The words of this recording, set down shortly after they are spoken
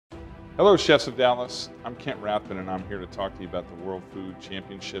Hello, chefs of Dallas. I'm Kent Rathbun, and I'm here to talk to you about the World Food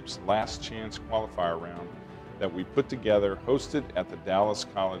Championships Last Chance Qualifier round that we put together, hosted at the Dallas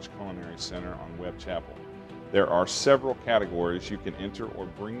College Culinary Center on Webb Chapel. There are several categories you can enter or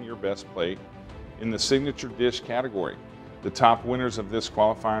bring your best plate in the signature dish category. The top winners of this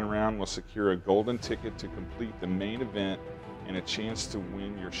qualifying round will secure a golden ticket to complete the main event and a chance to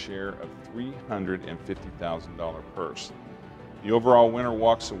win your share of $350,000 purse. The overall winner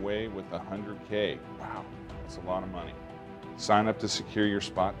walks away with $100K. Wow, that's a lot of money. Sign up to secure your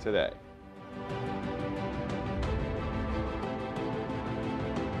spot today.